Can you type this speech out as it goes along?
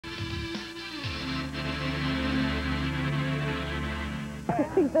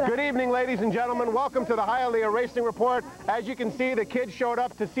Good evening, ladies and gentlemen. Welcome to the Hialeah Racing Report. As you can see, the kids showed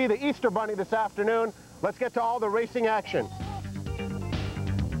up to see the Easter Bunny this afternoon. Let's get to all the racing action.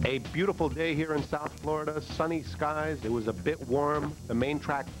 A beautiful day here in South Florida, sunny skies. It was a bit warm. The main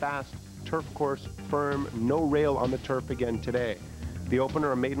track fast, turf course firm, no rail on the turf again today. The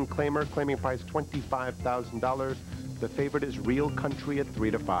opener, a maiden claimer, claiming price $25,000. The favorite is Real Country at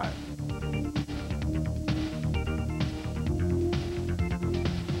 3 to 5.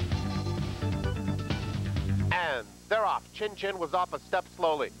 And they're off. Chin Chin was off a step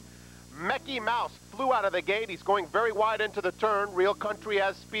slowly. Mecky Mouse flew out of the gate. He's going very wide into the turn. Real Country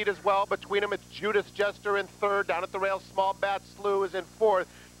has speed as well. Between them, it's Judas Jester in third. Down at the rail, Small Bat Slew is in fourth.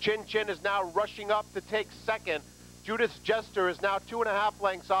 Chin Chin is now rushing up to take second. Judas Jester is now 2.5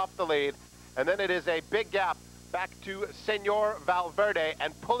 lengths off the lead. And then it is a big gap back to Senor Valverde.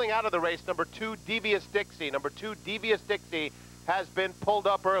 And pulling out of the race, number 2, Devious Dixie. Number 2, Devious Dixie has been pulled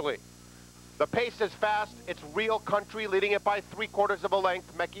up early. The pace is fast. It's Real Country leading it by 3/4 of a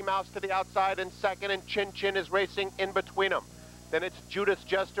length. Mecky Mouse to the outside in second, and Chin Chin is racing in between them. Then it's Judas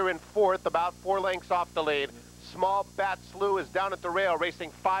Jester in fourth, about 4 lengths off the lead. Small Bat Slew is down at the rail, racing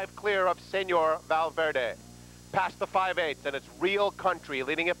 5 clear of Senor Valverde. Past the 5/8, and it's Real Country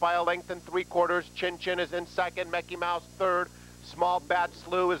leading it by 1 3/4 lengths. Chin Chin is in second, Mecky Mouse third. Small Bat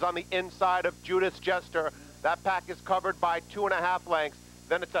Slew is on the inside of Judas Jester. That pack is covered by 2.5 lengths.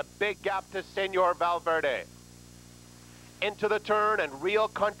 Then it's a big gap to Senor Valverde. Into the turn, and Real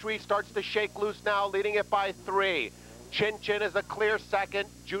Country starts to shake loose now, leading it by 3. Chin Chin is a clear second.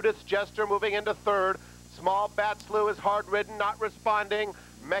 Judas Jester moving into third. Small Bat Slew is hard-ridden, not responding.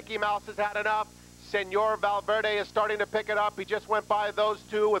 Mecky Mouse has had enough. Senor Valverde is starting to pick it up. He just went by those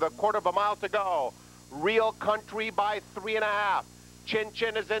two with 1/4 mile to go. Real Country by 3.5. Chin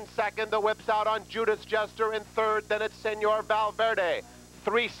Chin is in second. The whip's out on Judas Jester in third. Then it's Senor Valverde.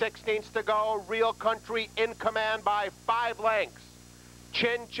 3/16 to go. Real Country in command by 5 lengths.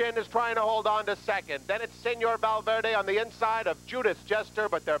 Chin Chin is trying to hold on to second. Then it's Senor Valverde on the inside of Judas Jester,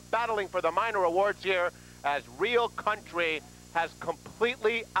 but they're battling for the minor awards here as Real Country has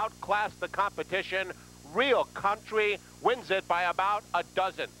completely outclassed the competition. Real Country wins it by about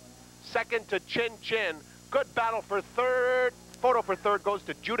 12. Second to Chin Chin. Good battle for third. Photo for third goes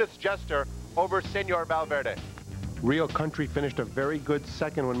to Judas Jester over Senor Valverde. Real Country finished a very good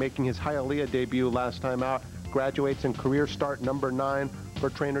second when making his Hialeah debut last time out. Graduates in career start number 9 for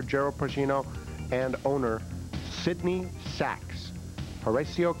trainer Gerald Pagino and owner Sidney Sachs.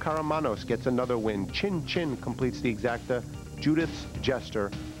 Horacio Caramanos gets another win. Chin Chin completes the exacta. Judas Jester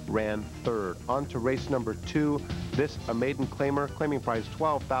ran third. On to race number 2. This a maiden claimer, claiming price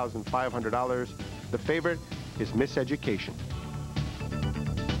 $12,500. The favorite is Miseducation.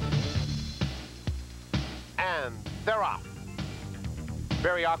 And they're off.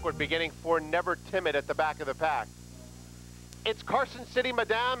 Very awkward beginning for Never Timid at the back of the pack. It's Carson City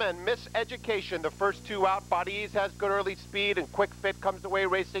Madame and Miseducation, the first two out. Body Ease has good early speed, and Quick Fit comes away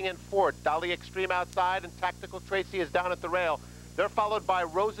racing in fourth. Dolly Extreme outside, and Tactical Tracy is down at the rail. They're followed by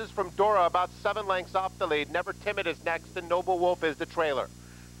Roses from Dora, about 7 lengths off the lead. Never Timid is next, and Noble Wolf is the trailer.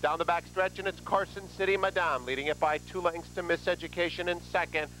 Down the back stretch, and it's Carson City Madame, leading it by 2 lengths to Miseducation in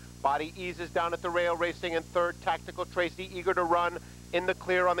second. Body Ease is down at the rail racing in third. Tactical Tracy eager to run in the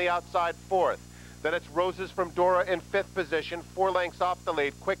clear on the outside fourth. Then it's Roses from Dora in 5th position, 4 lengths off the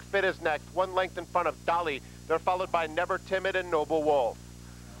lead. Quick Fit is next, 1 length in front of Dolly. They're followed by Never Timid and Noble Wolf.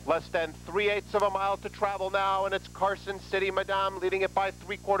 Less than 3/8 of a mile to travel now, and it's Carson City Madame leading it by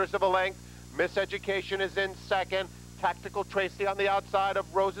 3/4 of a length. Miseducation is in second. Tactical Tracy on the outside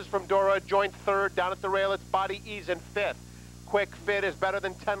of Roses from Dora joined third. Down at the rail, it's Body Ease in 5th. Quick Fit is better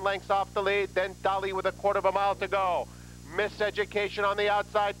than 10 lengths off the lead. Then Dolly with 1/4 mile to go. Miseducation on the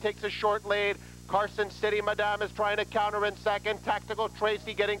outside takes a short lead. Carson City Madame is trying to counter in second. Tactical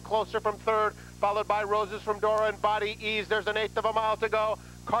Tracy getting closer from third, followed by Roses from Dora and Body Ease. There's 1/8 mile to go.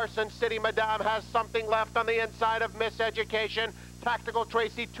 Carson City Madame has something left on the inside of Miseducation. Tactical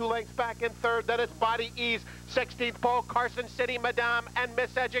Tracy 2 lengths back in third. Then it's Body Ease. 16th pole, Carson City Madame and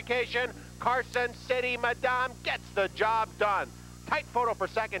Miseducation. Carson City Madame gets the job done. Tight photo for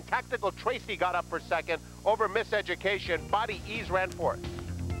second. Tactical Tracy got up for second over Miseducation. Body Ease ran fourth.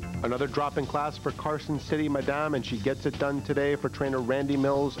 Another drop in class for Carson City Madame, and she gets it done today for trainer Randy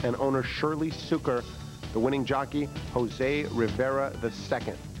Mills and owner Shirley Suker. The winning jockey, Jose Rivera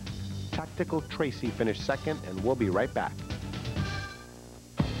II. Tactical Tracy finished second, and we'll be right back.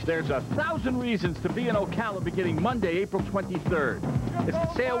 There's 1,000 reasons to be in Ocala beginning Monday, April 23rd. It's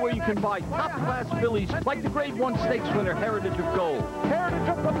the sale where you can buy top-class fillies like the Grade 1 Stakes winner, Heritage of Gold.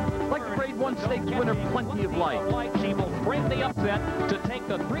 Like the Grade 1 Stakes stakes winner plenty of life. She will spring the upset to take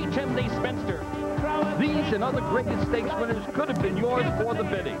the 3 Chimney Spinster. These and other greatest stakes winners could have been yours for the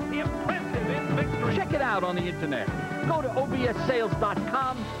bidding. Impressive in victory. Check it out on the internet. Go to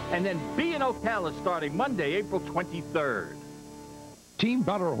obssales.com and then be in Ocala starting Monday, April 23rd. Team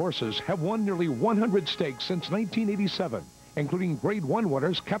Valor horses have won nearly 100 stakes since 1987, including Grade 1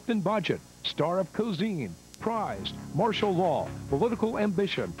 winners Captain Budget, Star of Cuisine, Prized, Martial Law, Political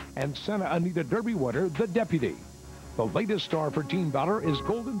Ambition, and Santa Anita Derby winner, The Deputy. The latest star for Team Valor is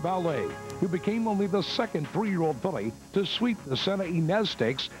Golden Ballet, who became only the second 3-year-old filly to sweep the Santa Ynez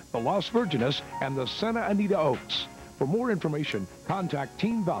Stakes, the Las Virgenes, and the Santa Anita Oaks. For more information, contact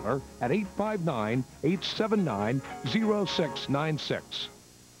Team Valor at 859-879-0696.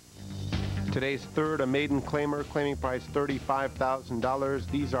 Today's third, a maiden claimer, claiming price $35,000.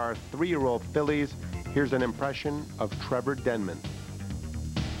 These are 3-year-old fillies. Here's an impression of Trevor Denman.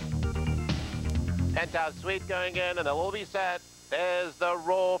 Penthouse Suite going in, and they will be set. There's the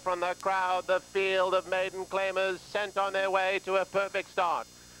roar from the crowd. The field of maiden claimers sent on their way to a perfect start.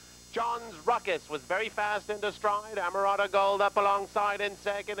 John's Ruckus was very fast into stride. Amarada Gold up alongside in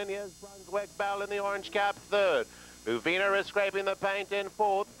second, and here's Brunswick Bell in the orange cap third. Luvina is scraping the paint in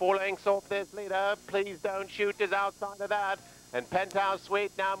fourth. 4 lengths off this leader. Please Don't Shoot is outside of that. And Penthouse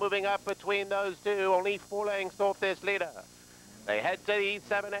Suite now moving up between those two. Only 4 lengths off this leader. They head to the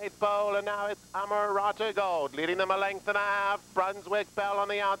 7/8 pole, and now it's Amarata Gold leading them a length and a half. Brunswick Bell on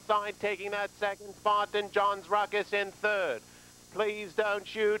the outside taking that second spot, and John's Ruckus in third. Please Don't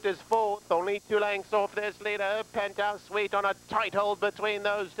Shoot is fourth, only 2 lengths off this leader. Penthouse Suite on a tight hold between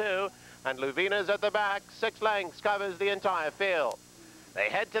those two, and Luvina's at the back. 6 lengths covers the entire field. They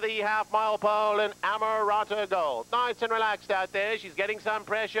head to the half-mile pole, and Amarata Gold. Nice and relaxed out there. She's getting some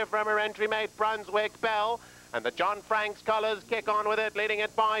pressure from her entry mate, Brunswick Bell. And the John Franks colors kick on with it, leading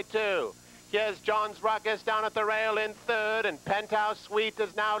it by 2. Here's John's Ruckus down at the rail in third, and Penthouse Suite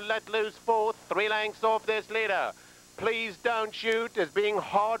is now let loose fourth, 3 lengths off this leader. Please Don't Shoot is being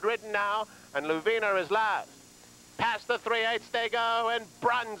hard-ridden now, and Luvina is last. Past the 3/8 they go, and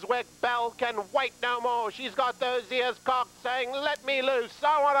Brunswick Bell can wait no more. She's got those ears cocked, saying, "Let me loose.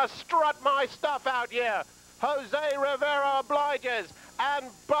 I want to strut my stuff out here." Jose Rivera obliges, and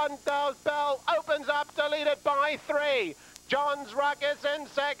Brunswick Bell opens up to lead it by 3. John's Ruckus in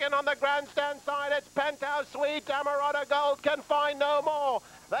second on the grandstand side. It's Penthouse Suite. Amarata Gold can find no more.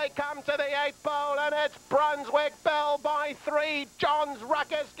 They come to the 8th pole, and it's Brunswick Bell by 3. John's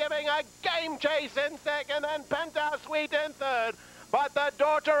Ruckus giving a game chase in second, and Penthouse Suite in third. But the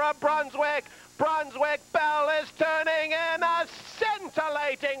daughter of Brunswick Bell is turning in a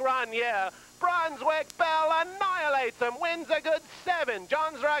scintillating run here. Brunswick Bell annihilates them, wins a good 7.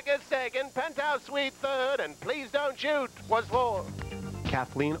 John's Ruckus second, Penthouse Suite third, and Please Don't Shoot was fourth.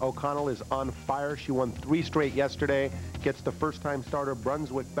 Kathleen O'Connell is on fire. She won 3 straight yesterday, gets the first-time starter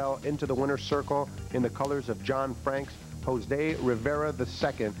Brunswick Bell into the winner's circle in the colors of John Franks. Jose Rivera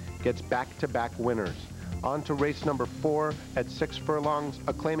II gets back-to-back winners. On to race number 4 at 6 furlongs,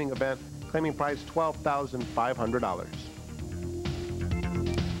 a claiming event, claiming price $12,500.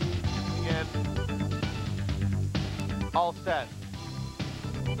 All set.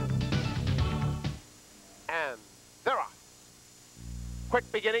 And they're off. Quick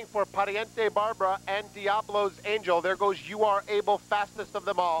beginning for Pariente Barbara and Diablo's Angel. There goes You Are Able, fastest of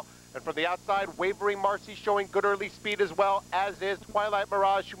them all. And from the outside, Wavering Marcy showing good early speed as well, as is Twilight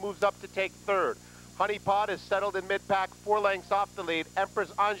Mirage, who moves up to take third. Honey Pot is settled in mid-pack, 4 lengths off the lead.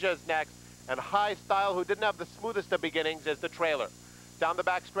 Empress Anja is next. And High Style, who didn't have the smoothest of beginnings, is the trailer. Down the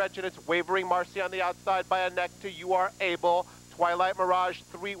back stretch, and it's Wavering Marcy on the outside by a neck to You Are Able. Twilight Mirage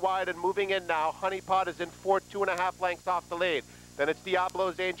 3 wide and moving in now. Honey Pot is in 4, 2.5 lengths off the lead. Then it's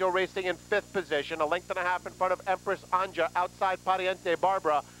Diablo's Angel racing in 5th position, a length and a half in front of Empress Anja outside Pariente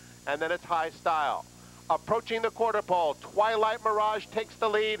Barbara, and then it's High Style. Approaching the quarter pole, Twilight Mirage takes the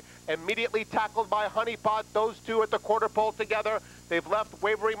lead, immediately tackled by Honey Pot. Those two at the quarter pole together. They've left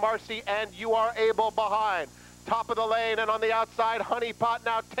Wavering Marcy and You Are Able behind. Top of the lane, and on the outside, Honey Pot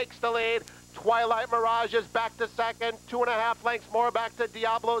now takes the lead. Twilight Mirage is back to second, 2.5 lengths more back to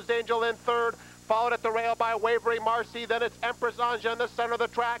Diablo's Angel in third, followed at the rail by Wavering Marcy. Then it's Empress Anja in the center of the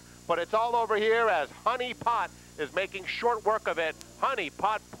track, but it's all over here as Honey Pot is making short work of it. Honey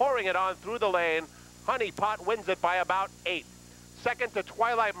Pot pouring it on through the lane. Honey Pot wins it by about 8. Second to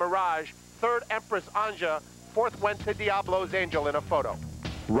Twilight Mirage, third Empress Anja, fourth went to Diablo's Angel in a photo.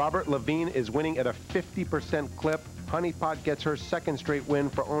 Robert Levine is winning at a 50% clip. Honey Pot gets her 2nd straight win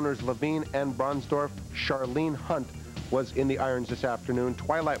for owners Levine and Bronsdorf. Charlene Hunt was in the irons this afternoon.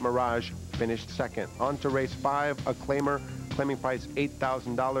 Twilight Mirage finished 2nd. On to race 5, a claimer, claiming price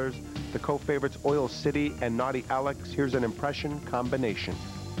 $8,000. the co-favorites Oil City and Naughty Alex. Here's an impression combination.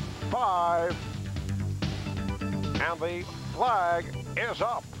 5. And the flag is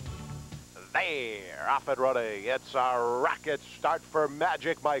up. There, off and running. It's a rocket start for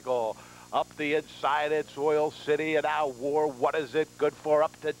Magic Michael. Up the inside, it's Oil City, and now War. What is it good for?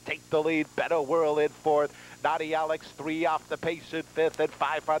 Up to take the lead. Better World in 4th. Naughty Alex 3 off the pace in 5th, and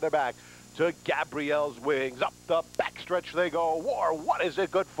 5 farther back to Gabrielle's Wings. Up the backstretch they go. War, what is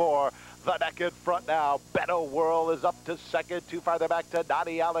it good for? The neck in front now. Better World is up to 2nd. 2 farther back to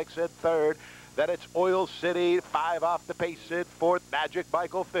Naughty Alex in 3rd. Then it's Oil City, 5 off the pace in 4th. Magic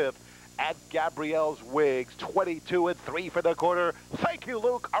Michael 5th. At Gabrielle's Wings, 22 and 3 for the quarter. Thank you,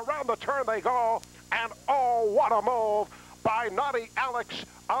 Luke. Around the turn they go. And oh, what a move by Naughty Alex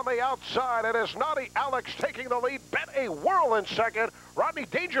on the outside. It is Naughty Alex taking the lead. Bet a whirl in 2nd. Rodney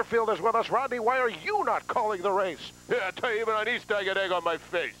Dangerfield is with us. Rodney, why are you not calling the race? Yeah, I tell you, even on Easter, I get egg on my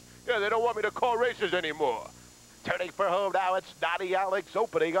face. Yeah, they don't want me to call races anymore. Turning for home now, it's Naughty Alex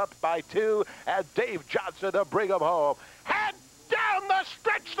opening up by 2, and Dave Johnson to bring him home. And down the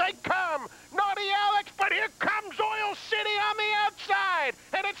stretch they come. Naughty Alex, but here comes Oil City on the outside.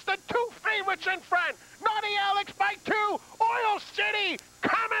 And it's the 2 favorites in front. Naughty Alex by 2. Oil City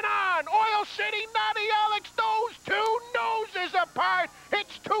coming on. Oil City, Naughty Alex, those 2 noses apart.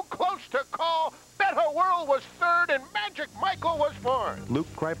 It's too close to call. Better World was 3rd, and Magic Michael was 4th.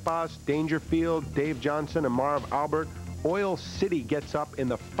 Luke Kruytbosch, Dangerfield, Dave Johnson, and Marv Albert. Oil City gets up in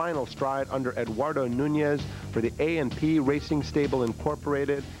the final stride under Eduardo Nunez for the A&P Racing Stable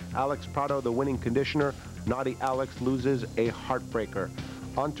Incorporated. Alex Prado, the winning conditioner. Naughty Alex loses a heartbreaker.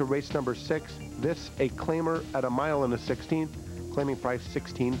 On to race number 6. This a claimer at 1 mile and a 16th. Claiming price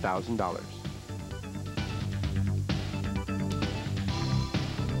 $16,000.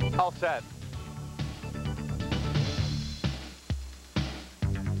 All set.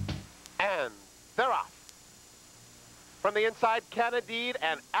 And they're off. From the inside, Candide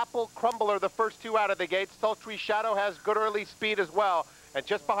and Apple Crumble are the first 2 out of the gate. Sultry Shadow has good early speed as well. And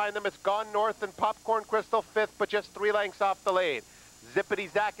just behind them, it's Gone North and Popcorn Crystal 5th, but just 3 lengths off the lead. Zippity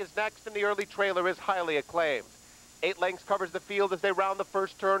Zack is next, and the early trailer is Highly Acclaimed. 8 lengths covers the field as they round the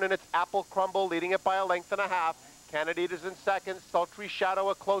first turn, and it's Apple Crumble leading it by 1.5 lengths. Candide is in 2nd, Sultry Shadow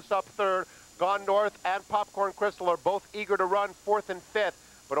a close-up 3rd. Gone North and Popcorn Crystal are both eager to run 4th and 5th,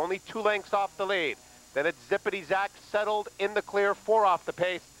 but only 2 lengths off the lead. Then it's Zippity Zack settled in the clear, 4 off the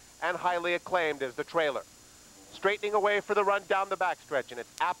pace, and Highly Acclaimed is the trailer. Straightening away for the run down the backstretch, and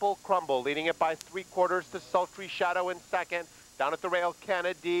it's Apple Crumble leading it by 3/4 to Sultry Shadow in 2nd. Down at the rail,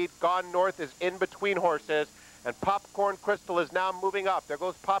 Candide. Gone North is in between horses, and Popcorn Crystal is now moving up. There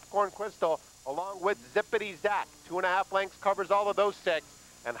goes Popcorn Crystal along with Zippity Zack. 2.5 lengths covers all of those 6,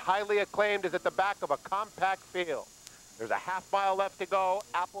 and Highly Acclaimed is at the back of a compact field. There's a half mile left to go.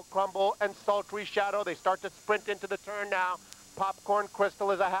 Apple Crumble and Sultry Shadow, they start to sprint into the turn now. Popcorn Crystal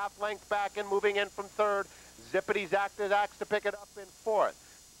is a half length back and moving in from 3rd. Zippity Zack to pick it up in 4th.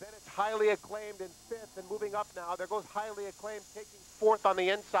 Then it's Highly Acclaimed in 5th and moving up now. There goes Highly Acclaimed taking 4th on the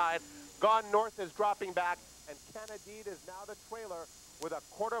inside. Gone North is dropping back, and Candide is now the trailer with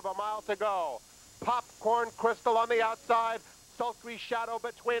 1/4 mile to go. Popcorn Crystal on the outside. Sultry Shadow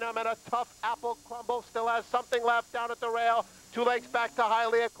between them, and a tough Apple Crumble still has something left down at the rail. 2 lengths back to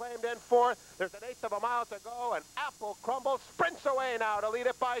Highly Acclaimed in 4th. There's 1/8 mile to go, and Apple Crumble sprints away now to lead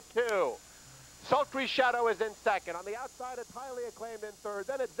it by 2. Sultry Shadow is in 2nd. On the outside, it's Highly Acclaimed in 3rd.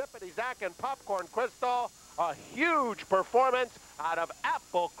 Then it's Zippity Zack and Popcorn Crystal. A huge performance out of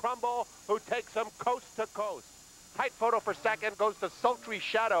Apple Crumble, who takes them coast to coast. Tight photo for 2nd goes to Sultry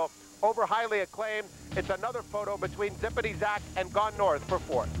Shadow over Highly Acclaimed. It's another photo between Zippity Zack and Gone North for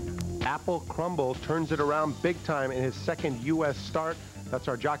 4th. Apple Crumble turns it around big time in his 2nd U.S. start. That's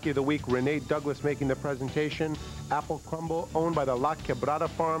our Jockey of the Week, Renee Douglas, making the presentation. Apple Crumble, owned by the La Quebrada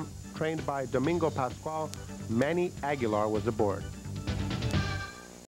Farm, trained by Domingo Pascual. Manny Aguilar was aboard.